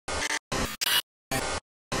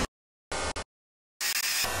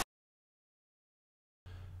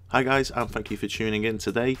Hi guys, and thank you for tuning in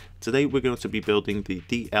today. Today we're going to be building the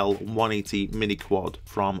DL180 MiniQuad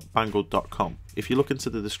from banggood.com. If you look into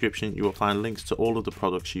the description, you will find links to all of the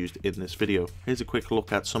products used in this video. Here's a quick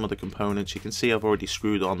look at some of the components. You can see I've already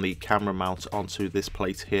screwed on the camera mount onto this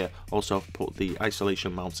plate here. Also I've put the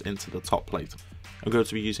isolation mounts into the top plate. I'm going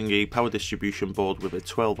to be using a power distribution board with a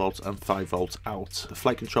 12 volt and 5 volt out. The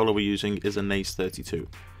flight controller we're using is a HPIGUY.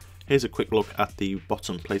 Here's a quick look at the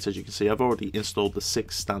bottom plate. As you can see, I've already installed the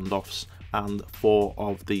 6 standoffs and 4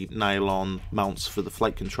 of the nylon mounts for the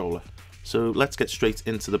flight controller. So let's get straight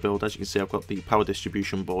into the build. As you can see, I've got the power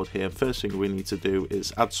distribution board here. First thing we need to do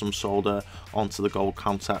is add some solder onto the gold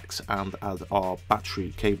contacts and add our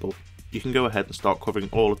battery cable. You can go ahead and start covering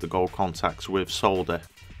all of the gold contacts with solder.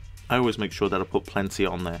 I always make sure that I put plenty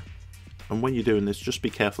on there. And when you're doing this, just be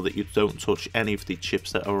careful that you don't touch any of the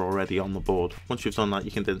chips that are already on the board. Once you've done that,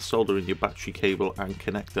 you can then solder in your battery cable and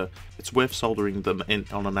connector. It's worth soldering them in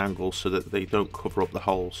on an angle so that they don't cover up the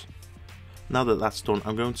holes. Now that that's done,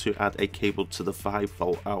 I'm going to add a cable to the 5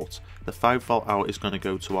 volt out. The 5 volt out is going to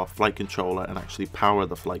go to our flight controller and actually power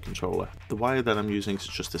the flight controller. The wire that I'm using is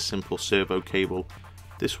just a simple servo cable.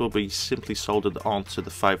 This will be simply soldered onto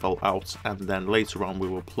the 5 volt out, and then later on we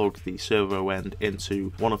will plug the servo end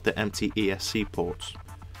into one of the empty ESC ports.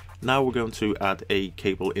 Now we're going to add a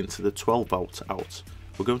cable into the 12 volt out.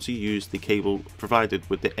 We're going to use the cable provided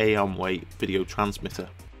with the Amway video transmitter.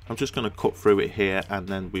 I'm just going to cut through it here, and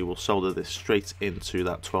then we will solder this straight into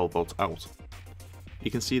that 12 volt out.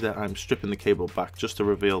 You can see that I'm stripping the cable back just to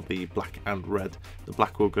reveal the black and red. The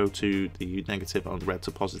black will go to the negative and red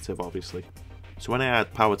to positive, obviously. So when I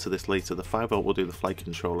add power to this later, the 5 volt will do the flight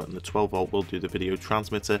controller and the 12 volt will do the video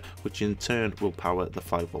transmitter, which in turn will power the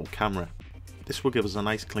 5 volt camera. This will give us a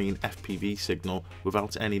nice clean FPV signal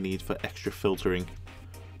without any need for extra filtering.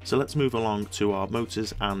 So let's move along to our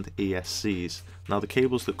motors and ESCs. Now the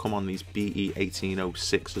cables that come on these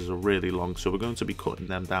BE1806s are really long, so we're going to be cutting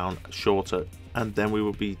them down shorter, and then we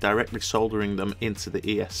will be directly soldering them into the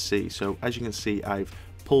ESC. So as you can see, I've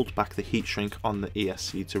pulled back the heat shrink on the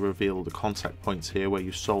ESC to reveal the contact points here where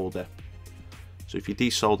you solder. So if you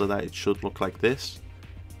desolder that, it should look like this,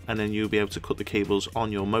 and then you'll be able to cut the cables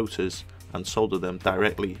on your motors and solder them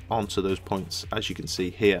directly onto those points, as you can see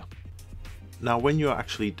here. Now when you're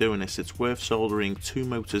actually doing this, it's worth soldering 2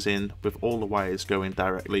 motors in with all the wires going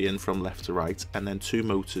directly in from left to right, and then 2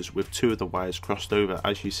 motors with 2 of the wires crossed over,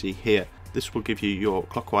 as you see here. This will give you your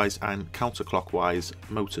clockwise and counterclockwise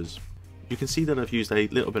motors. You can see that I've used a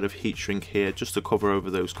little bit of heat shrink here just to cover over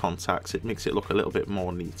those contacts. It makes it look a little bit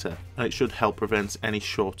more neater, and it should help prevent any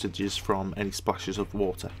shortages from any splashes of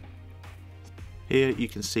water. Here you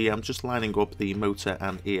can see I'm just lining up the motor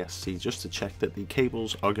and ESC just to check that the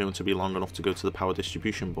cables are going to be long enough to go to the power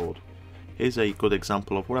distribution board. Here's a good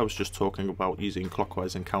example of what I was just talking about using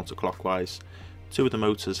clockwise and counterclockwise. 2 of the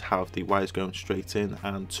motors have the wires going straight in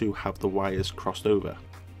and 2 have the wires crossed over.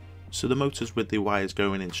 So the motors with the wires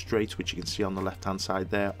going in straight, which you can see on the left hand side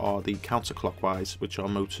there, are the counterclockwise, which are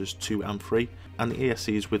motors 2 and 3, and the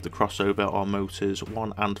ESCs with the crossover are motors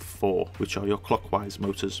 1 and 4, which are your clockwise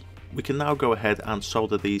motors. We can now go ahead and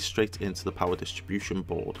solder these straight into the power distribution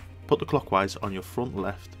board. Put the clockwise on your front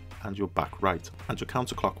left and your back right, and your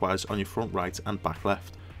counterclockwise on your front right and back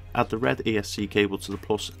left. Add the red ESC cable to the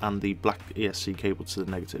plus and the black ESC cable to the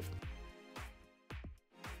negative.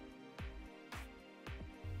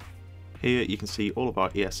 Here you can see all of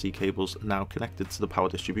our ESC cables now connected to the power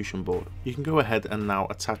distribution board. You can go ahead and now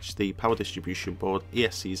attach the power distribution board,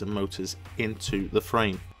 ESCs and motors into the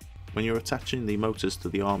frame. When you're attaching the motors to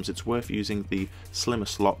the arms, it's worth using the slimmer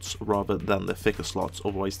slots rather than the thicker slots,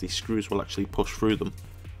 otherwise the screws will actually push through them.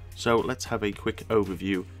 So let's have a quick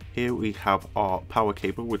overview. Here we have our power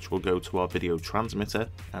cable, which will go to our video transmitter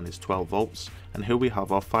and is 12 volts, and here we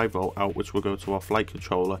have our 5 volt out, which will go to our flight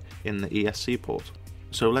controller in the ESC port.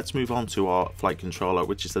 So let's move on to our flight controller,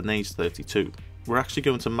 which is the HPIGUY. We're actually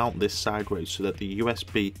going to mount this sideways so that the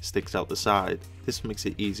USB sticks out the side. This makes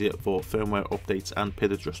it easier for firmware updates and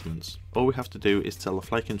PID adjustments. All we have to do is tell the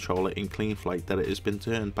flight controller in clean flight that it has been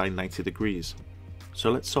turned by 90 degrees.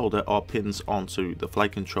 So let's solder our pins onto the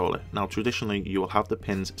flight controller. Now traditionally you will have the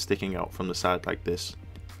pins sticking out from the side like this,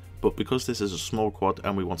 but because this is a small quad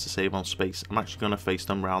and we want to save on space, I'm actually going to face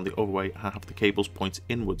them round the other way and have the cables point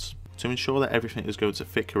inwards. To ensure that everything is going to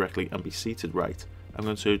fit correctly and be seated right, I'm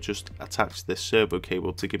going to just attach this servo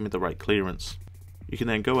cable to give me the right clearance. You can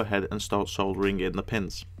then go ahead and start soldering in the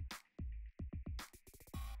pins.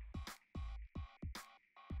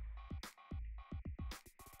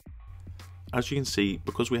 As you can see,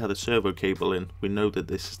 because we had a servo cable in, we know that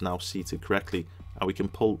this is now seated correctly, and we can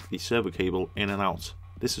pull the servo cable in and out.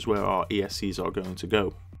 This is where our ESCs are going to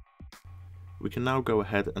go. We can now go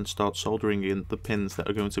ahead and start soldering in the pins that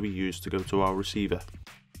are going to be used to go to our receiver.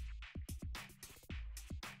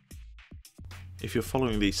 If you're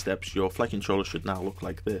following these steps, your flight controller should now look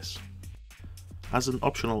like this. As an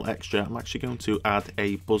optional extra, I'm actually going to add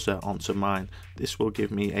a buzzer onto mine. This will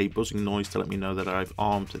give me a buzzing noise to let me know that I've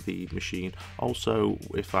armed the machine. Also,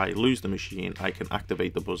 if I lose the machine, I can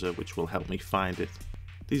activate the buzzer, which will help me find it.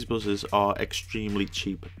 These buzzers are extremely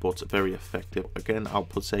cheap but very effective. Again, I'll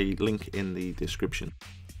put a link in the description.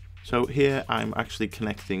 So here I'm actually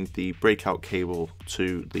connecting the breakout cable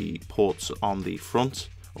to the ports on the front,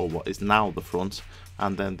 or what is now the front,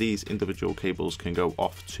 and then these individual cables can go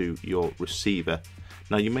off to your receiver.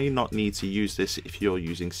 Now you may not need to use this if you're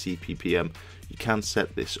using CPPM. You can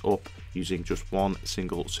set this up using just one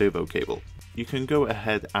single servo cable. You can go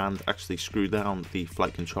ahead and actually screw down the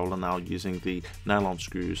flight controller now using the nylon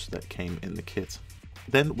screws that came in the kit.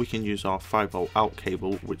 Then we can use our 5V out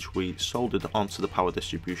cable, which we soldered onto the power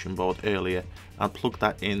distribution board earlier, and plug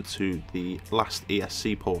that into the last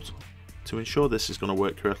ESC port. To ensure this is going to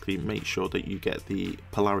work correctly, make sure that you get the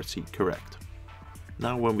polarity correct.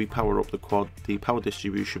 Now when we power up the quad, the power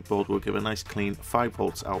distribution board will give a nice clean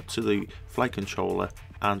 5V out to the flight controller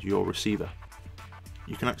and your receiver.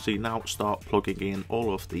 You can actually now start plugging in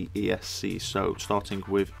all of the ESC, so starting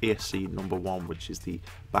with ESC number 1, which is the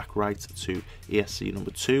back right, to ESC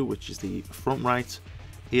number 2, which is the front right,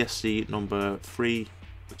 ESC number 3,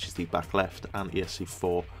 which is the back left, and ESC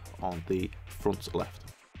 4 on the front left.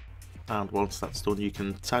 And once that's done, you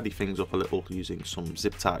can tidy things up a little using some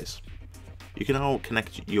zip ties. You can now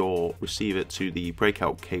connect your receiver to the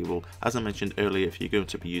breakout cable. As I mentioned earlier, if you're going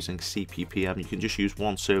to be using CPPM, you can just use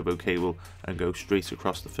one servo cable and go straight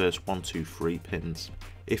across the first 1, 2, 3 pins.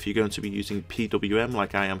 If you're going to be using PWM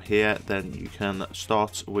like I am here, then you can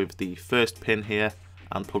start with the first pin here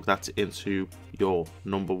and plug that into your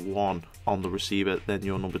number 1 on the receiver. Then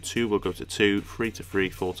your number 2 will go to 2, 3 to 3,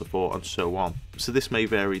 4 to 4, and so on. So this may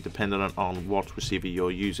vary depending on what receiver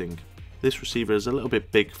you're using. This receiver is a little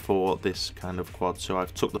bit big for this kind of quad, so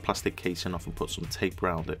I've took the plastic casing off and put some tape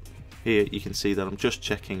around it. Here you can see that I'm just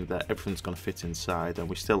checking that everything's going to fit inside, and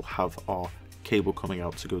we still have our cable coming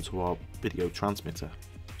out to go to our video transmitter.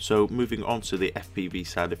 So moving on to the FPV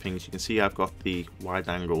side of things, you can see I've got the wide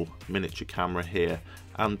angle miniature camera here,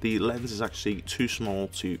 and the lens is actually too small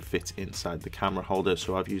to fit inside the camera holder,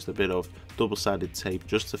 so I've used a bit of double-sided tape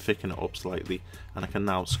just to thicken it up slightly, and I can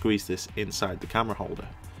now squeeze this inside the camera holder.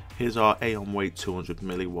 Here's our AOM 200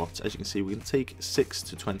 milliwatts. As you can see, we can take 6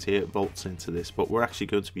 to 28 volts into this, but we're actually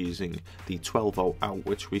going to be using the 12V out,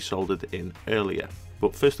 which we soldered in earlier.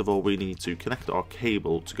 But first of all, we need to connect our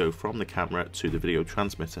cable to go from the camera to the video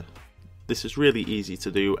transmitter. This is really easy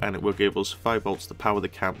to do, and it will give us 5 volts to power the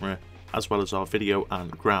camera, as well as our video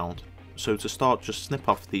and ground. So to start, just snip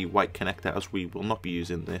off the white connector, as we will not be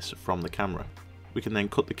using this from the camera. We can then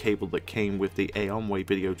cut the cable that came with the AOM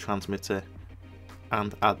video transmitter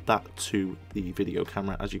and add that to the video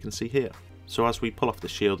camera, as you can see here. So as we pull off the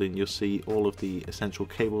shielding, you'll see all of the essential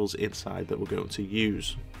cables inside that we're going to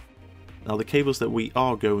use. Now the cables that we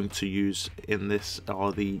are going to use in this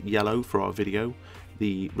are the yellow for our video,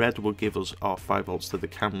 the red will give us our 5 volts to the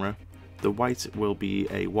camera, the white will be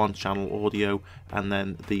a 1-channel audio, and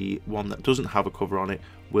then the one that doesn't have a cover on it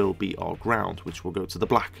will be our ground, which will go to the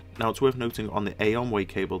black. Now it's worth noting on the AOM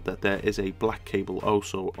cable that there is a black cable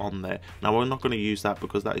also on there. Now we're not going to use that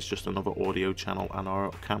because that is just another audio channel, and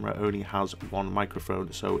our camera only has one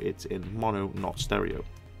microphone, so it's in mono, not stereo.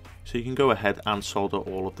 So you can go ahead and solder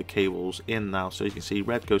all of the cables in now. So as you can see,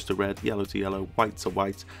 red goes to red, yellow to yellow, white to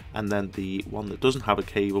white, and then the one that doesn't have a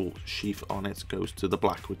cable sheath on it goes to the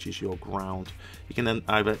black, which is your ground. You can then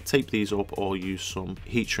either tape these up or use some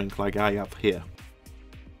heat shrink like I have here.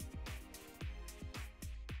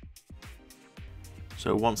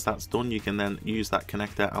 So once that's done, you can then use that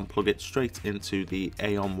connector and plug it straight into the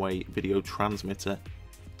AOM video transmitter.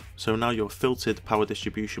 So now your filtered power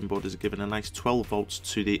distribution board is given a nice 12 volts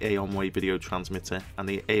to the AOM video transmitter, and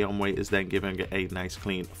the AOM is then giving it a nice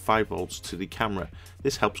clean 5 volts to the camera.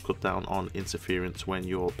 This helps cut down on interference when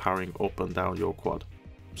you're powering up and down your quad.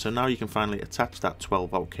 So now you can finally attach that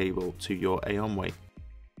 12 volt cable to your AOM.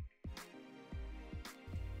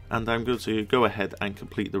 And I'm going to go ahead and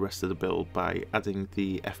complete the rest of the build by adding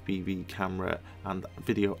the FPV camera and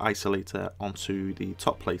video isolator onto the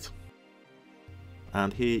top plate.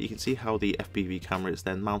 And here you can see how the FPV camera is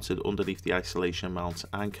then mounted underneath the isolation mount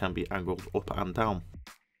and can be angled up and down.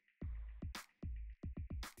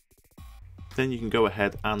 Then you can go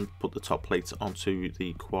ahead and put the top plate onto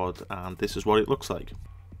the quad, and this is what it looks like.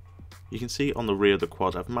 You can see on the rear of the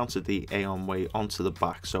quad I've mounted the Aeon way onto the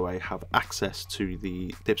back so I have access to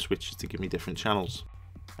the dip switches to give me different channels.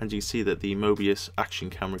 And you can see that the Mobius action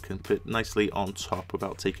camera can fit nicely on top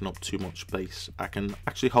without taking up too much space. I can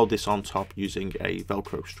actually hold this on top using a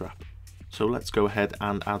Velcro strap. So let's go ahead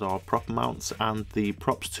and add our prop mounts and the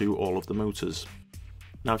props to all of the motors.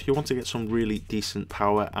 Now if you want to get some really decent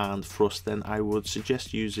power and thrust, then I would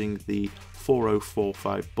suggest using the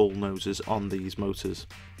 4045 bull noses on these motors.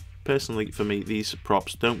 Personally, for me, these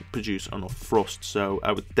props don't produce enough thrust, so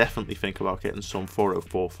I would definitely think about getting some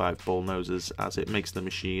 4045 bull noses, as it makes the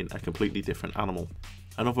machine a completely different animal.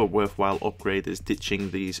 Another worthwhile upgrade is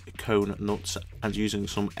ditching these cone nuts and using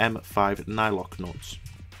some M5 nylock nuts.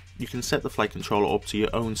 You can set the flight controller up to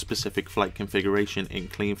your own specific flight configuration in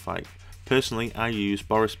CleanFlight. Personally, I use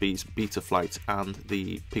Boris B's Betaflight and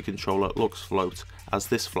the P controller LuxFloat, as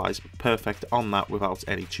this flies perfect on that without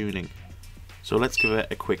any tuning. So let's give it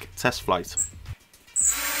a quick test flight.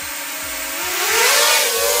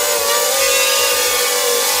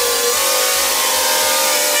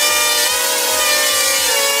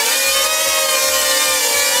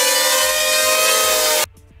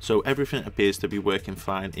 So everything appears to be working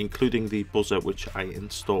fine, including the buzzer which I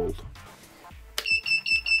installed.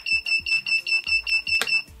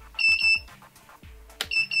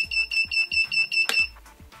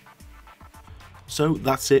 So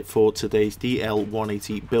that's it for today's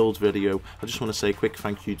DL180 build video. I just want to say a quick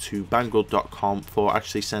thank you to banggood.com for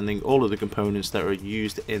actually sending all of the components that are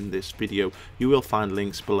used in this video. You will find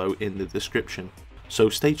links below in the description. So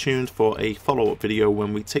stay tuned for a follow-up video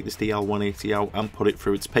when we take this DL180 out and put it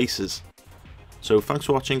through its paces. So thanks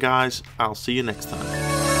for watching guys, I'll see you next time.